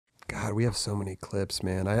God, we have so many clips,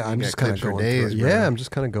 man. I'm just kind of clips for going days, through. bro. Yeah, I'm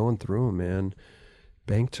just kind of going through them, man.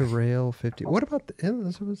 Bank to rail 50. What about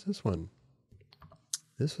what's this one?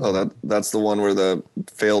 This was that's the one where the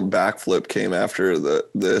failed backflip came after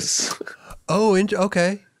this. Oh,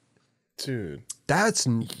 okay. Dude. That's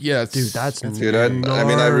yeah, dude. That's dude. I mean,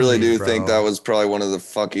 I really do bro. think that was probably one of the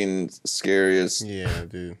fucking scariest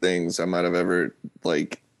dude. things I might have ever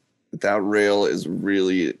like. That rail is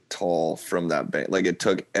really tall from that bank. Like it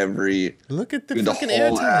took Look at the the fucking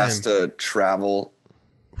whole airtime. ass to travel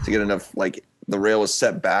to get enough. Like the rail was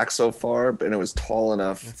set back so far, but it was tall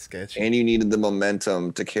enough. That's sketchy. And you needed the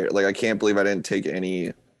momentum to carry. Like I can't believe I didn't take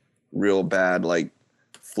any real bad like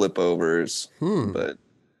flip overs. But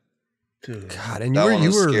God, and that one was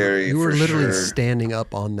you scary were for literally sure. standing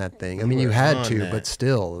up on that thing. I mean, you were had on to, that. but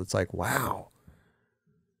still, it's like wow.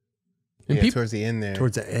 And Yeah, towards the end there.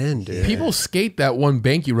 Towards the end, dude. people skate that one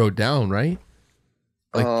bank you wrote down, right?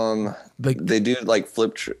 Like they do like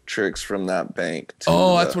flip tricks from that bank. To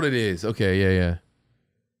that's what it is. Okay, yeah.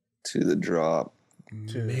 to the drop.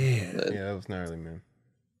 Man, Yeah, that was gnarly, man.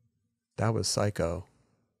 that was psycho.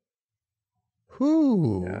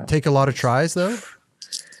 Whoo! Yeah. Take a lot of tries though.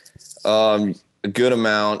 A good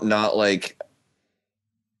amount. Not like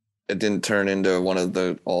it didn't turn into one of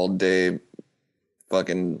the all day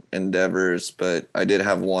fucking endeavors, but I did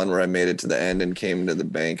have one where I made it to the end and came to the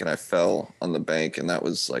bank and I fell on the bank, and that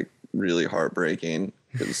was like really heartbreaking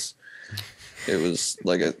because it was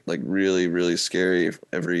like really, really scary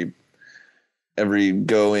every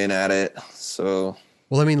go in at it. So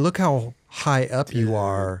Well, I mean, look how high up you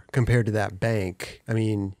are compared to that bank. I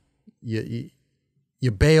mean,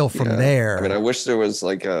 you bail from there. I mean, I wish there was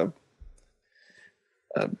like a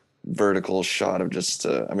vertical shot of just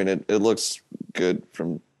I mean it looks good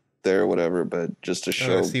from there or whatever, but just to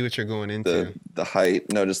show I see what you're going into. the height,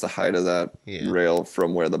 just the height of that rail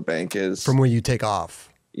from where the bank is. From where you take off.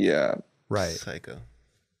 Yeah. Right. Psycho.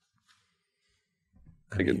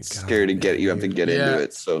 Like it's scary to get, you have to get into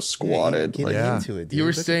it so squatted. Get like, into it, dude. You were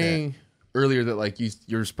Look at saying earlier that like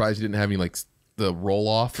you're surprised you didn't have any like the roll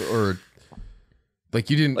off or like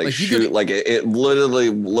you didn't like you shoot, didn't, like it literally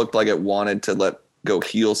looked like it wanted to let go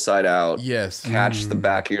heel side out. Yes. Catch the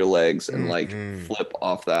back of your legs and like flip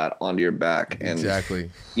off that onto your back. And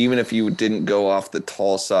exactly. even if you didn't go off the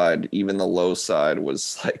tall side, even the low side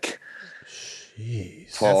was like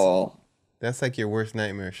tall. That's like your worst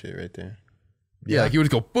nightmare shit right there. Yeah, like you would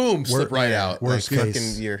go boom, slip right out. Worst Like case.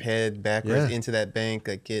 fucking your head backwards into that bank.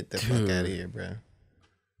 Like get the fuck out of here, bro.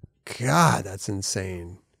 God, that's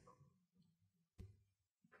insane.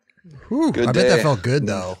 Whew, Good I bet day. that felt good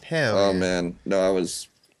though. Hell Oh yeah. man, no, that was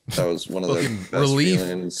one of the Fucking best relief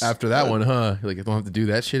feelings. after that one, huh? Like I don't have to do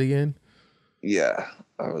that shit again. Yeah,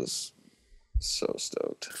 I was so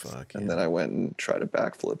stoked. Fuck and yeah. then I went and tried a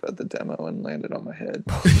backflip at the demo and landed on my head.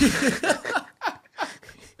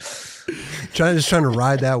 Just trying to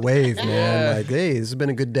ride that wave, man. Like, hey, this has been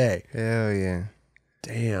a good day. Hell yeah.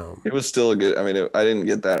 Damn. It was still a good. I mean, I didn't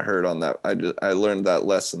get that hurt on that. I learned that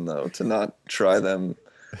lesson though, to not try them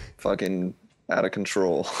fucking out of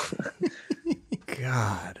control.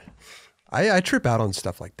 God. I trip out on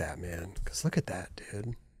stuff like that, man. Because look at that,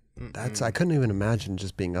 dude. I couldn't even imagine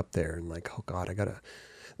just being up there and like, oh God, I gotta.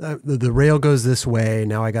 The rail goes this way.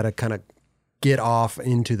 Now I gotta kind of get off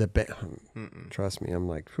into the. Trust me, I'm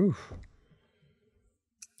like, whew.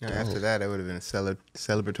 Now, after that, it would have been a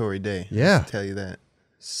celebratory day. Yeah. I'll tell you that.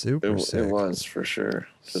 Super sick. It was for sure.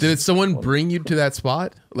 Did someone bring you to that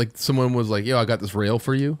spot? Like someone was like, "Yo, I got this rail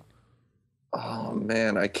for you." Oh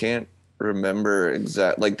man, I can't remember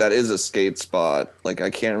exact. Like that is a skate spot. Like I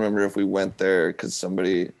can't remember if we went there because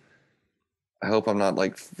somebody. I hope I'm not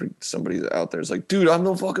like somebody out there's like, dude, I'm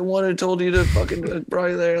the fucking one who told you to fucking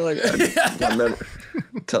brought you there. Like, I remember.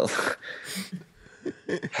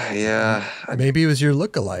 Yeah. Maybe it was your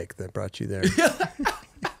lookalike that brought you there.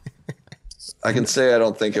 I can say I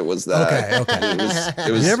don't think it was that. Okay.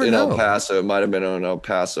 It was never in know. El Paso. It might have been an El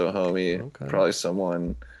Paso homie. Probably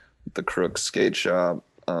someone at the Crook skate shop.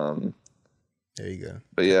 There you go.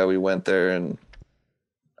 But yeah, we went there and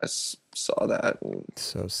I saw that. And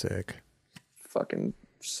So sick. fucking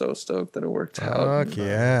so stoked that it worked out. Fuck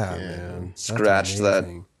yeah, man. That's Scratched that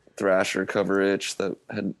amazing. Thrasher cover itch that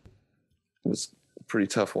was a pretty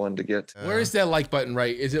tough one to get. Where is that like button?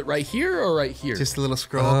 Right? Is it right here or right here? Just a little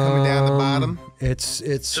scroll coming down the bottom. It's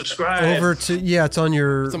Subscribe. over to it's on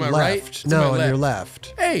your It's on my left. right? It's on No, my on your left.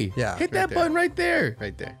 left. Hey, Yeah. hit that there. button right there.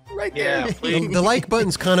 Right there. Right Yeah, there. please. The like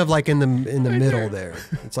button's kind of like in the middle there.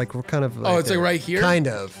 It's like we're kind of like it's like there. right here? Kind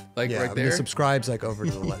of. Like yeah, right but there? The subscribe's like over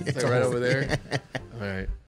to the left. Like right over there. All right.